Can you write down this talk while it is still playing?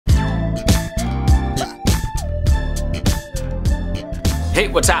Hey,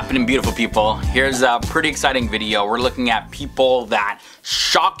 what's happening, beautiful people? Here's a pretty exciting video. We're looking at people that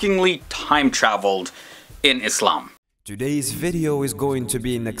shockingly time traveled in Islam. Today's video is going to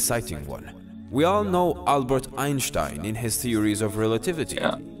be an exciting one. We all know Albert Einstein in his theories of relativity.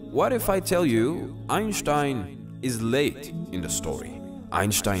 Yeah. What if I tell you Einstein is late in the story?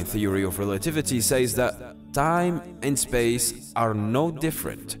 Einstein's theory of relativity says that time and space are no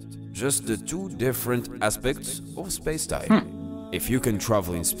different, just the two different aspects of space-time. If you can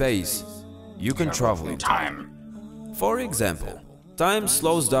travel in space, you can travel in time. For example, time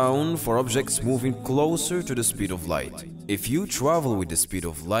slows down for objects moving closer to the speed of light. If you travel with the speed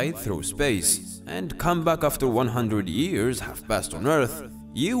of light through space and come back after 100 years have passed on Earth,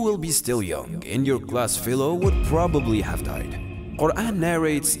 you will be still young and your class fellow would probably have died. Quran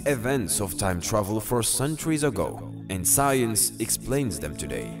narrates events of time travel for centuries ago, and science explains them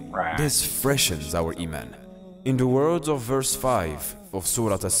today. This freshens our iman. In the words of verse 5 of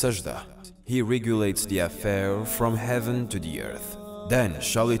Surah As-Sajdah, He regulates the affair from heaven to the earth. Then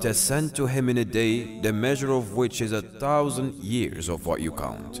shall it ascend to him in a day, the measure of which is 1,000 years of what you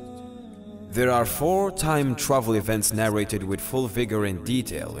count. There are 4 time travel events narrated with full vigor and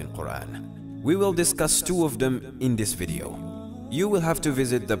detail in Quran. We will discuss 2 of them in this video. You will have to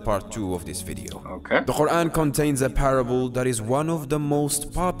visit the part 2 of this video. Okay. The Quran contains a parable that is one of the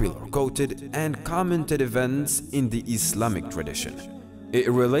most popular, quoted and commented events in the Islamic tradition. It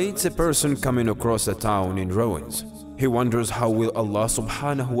relates a person coming across a town in ruins. He wonders how will Allah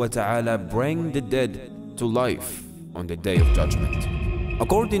subhanahu wa ta'ala bring the dead to life on the day of judgment.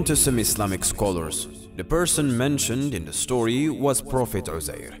 According to some Islamic scholars, the person mentioned in the story was Prophet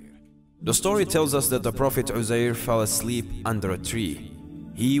Uzair. The story tells us that the Prophet Uzair fell asleep under a tree.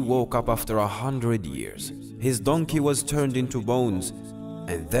 He woke up after 100 years. His donkey was turned into bones,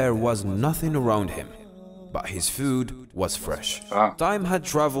 and there was nothing around him, but his food was fresh. Time had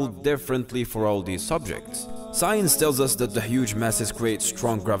traveled differently for all these subjects. Science tells us that the huge masses create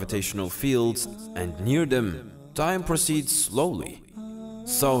strong gravitational fields, and near them, time proceeds slowly.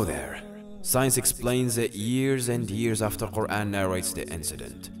 So there. Science explains that years and years after Quran narrates the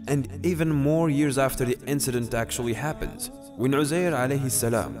incident, and even more years after the incident actually happens. When Uzair alayhi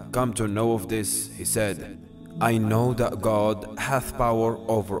salam come to know of this, he said, I know that God hath power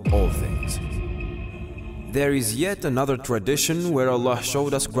over all things. There is yet another tradition where Allah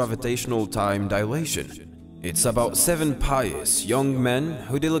showed us gravitational time dilation. It's about 7 pious young men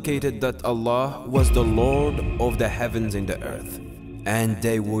who dedicated that Allah was the Lord of the heavens and the earth, and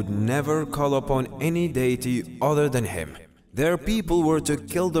they would never call upon any deity other than Him. Their people were to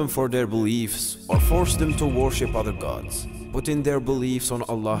kill them for their beliefs or force them to worship other gods, putting their beliefs on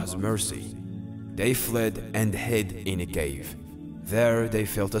Allah's mercy. They fled and hid in a cave. There they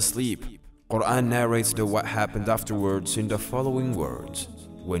fell asleep. Quran narrates what happened afterwards in the following words.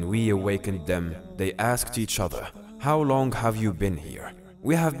 When we awakened them, they asked each other, how long have you been here?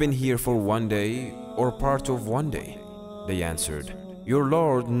 We have been here for 1 day or part of 1 day. They answered, your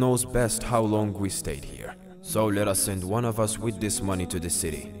Lord knows best how long we stayed here. So let us send one of us with this money to the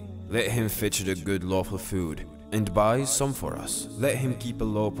city. Let him fetch the good lawful food and buy some for us. Let him keep a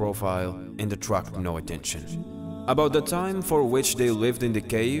low profile and attract no attention. About the time for which they lived in the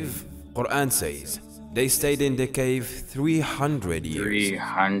cave, Quran says, they stayed in the cave 300 years.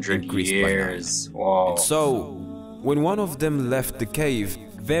 300 years. Whoa. And so, when one of them left the cave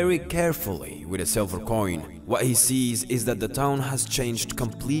very carefully with a silver coin, what he sees is that the town has changed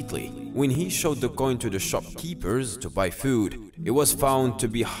completely. When he showed the coin to the shopkeepers to buy food, it was found to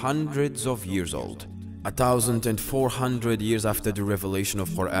be hundreds of years old. 1,400 years after the revelation of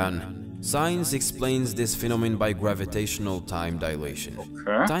Quran, science explains this phenomenon by gravitational time dilation.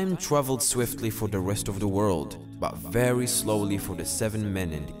 Time traveled swiftly for the rest of the world, but very slowly for the 7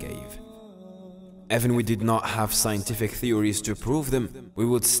 men in the cave. Even we did not have scientific theories to prove them, we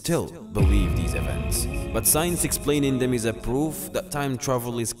would still believe these events. But science explaining them is a proof that time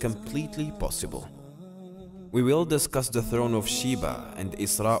travel is completely possible. We will discuss the throne of Sheba and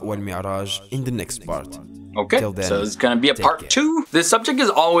Isra wal Mi'raj in the next part. Okay, Till then, so it's going to be a part 2. This subject is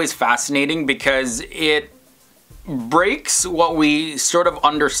always fascinating because it breaks what we sort of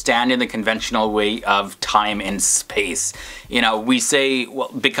understand in the conventional way of time and space. You know, we say,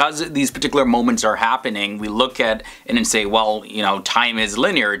 well, because these particular moments are happening, we look at it and say, well, you know, time is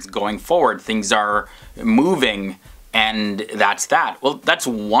linear, it's going forward, things are moving, and that's that. Well, that's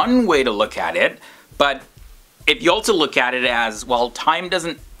one way to look at it, but if you also look at it as, well, time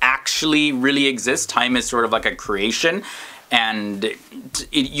doesn't actually really exist, time is sort of like a creation, and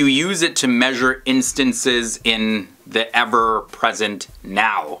you use it to measure instances in the ever-present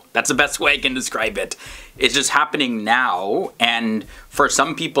now. That's the best way I can describe it. It's just happening now, and for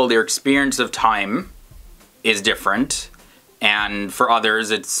some people, their experience of time is different, and for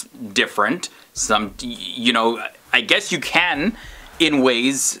others, it's different. Some, you know, I guess you can, in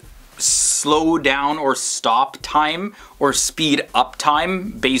ways, slow down or stop time or speed up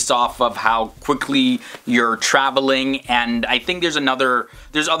time based off of how quickly you're traveling, and I think there's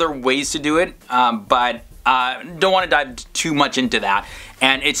other ways to do it, but don't want to dive too much into that.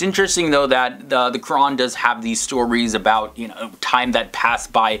 And it's interesting though that the Quran does have these stories about, you know, time that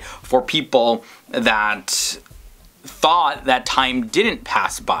passed by for people that thought that time didn't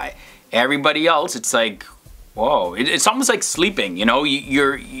pass by. Everybody else, it's like, whoa, it's almost like sleeping, you know,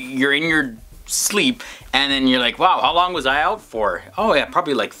 you're in your sleep and then you're like, wow, how long was I out for? Oh yeah,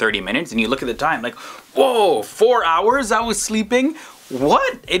 probably like 30 minutes. And you look at the time like, whoa, 4 hours I was sleeping?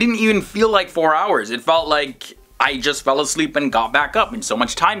 What? It didn't even feel like 4 hours. It felt like I just fell asleep and got back up and so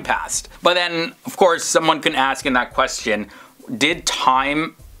much time passed. But then, of course, someone can ask in that question, did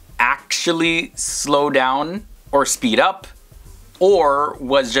time actually slow down or speed up? Or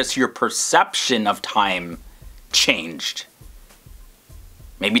was just your perception of time changed?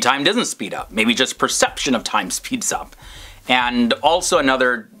 Maybe time doesn't speed up. Maybe just perception of time speeds up. And also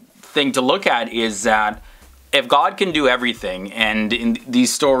another thing to look at is that if God can do everything, and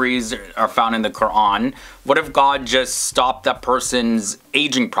these stories are found in the Quran, what if God just stopped that person's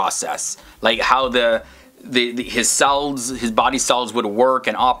aging process? Like how his cells, his body cells would work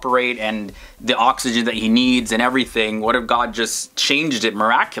and operate, and the oxygen that he needs and everything. What if God just changed it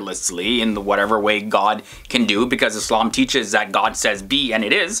miraculously in the whatever way God can do? Because Islam teaches that God says be, and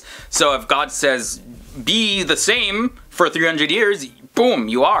it is. So if God says be the same for 300 years, boom,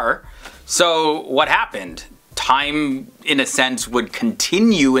 you are. So what happened? Time, in a sense, would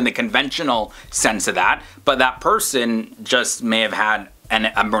continue in the conventional sense of that, but that person just may have had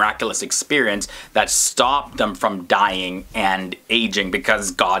a miraculous experience that stopped them from dying and aging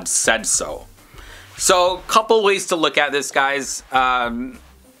because God said so. So, a couple ways to look at this, guys.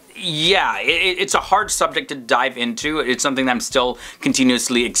 Yeah, it's a hard subject to dive into. It's something that I'm still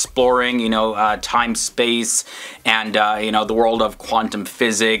continuously exploring, you know, time, space, and, you know, the world of quantum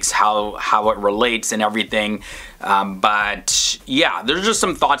physics, how it relates and everything. But yeah, there's just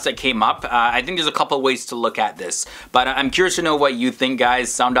some thoughts that came up. I think there's a couple ways to look at this, but I'm curious to know what you think,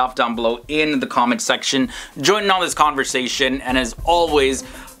 guys. Sound off down below in the comment section. Join in on this conversation, and as always,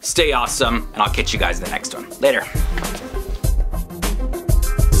 stay awesome, and I'll catch you guys in the next one. Later.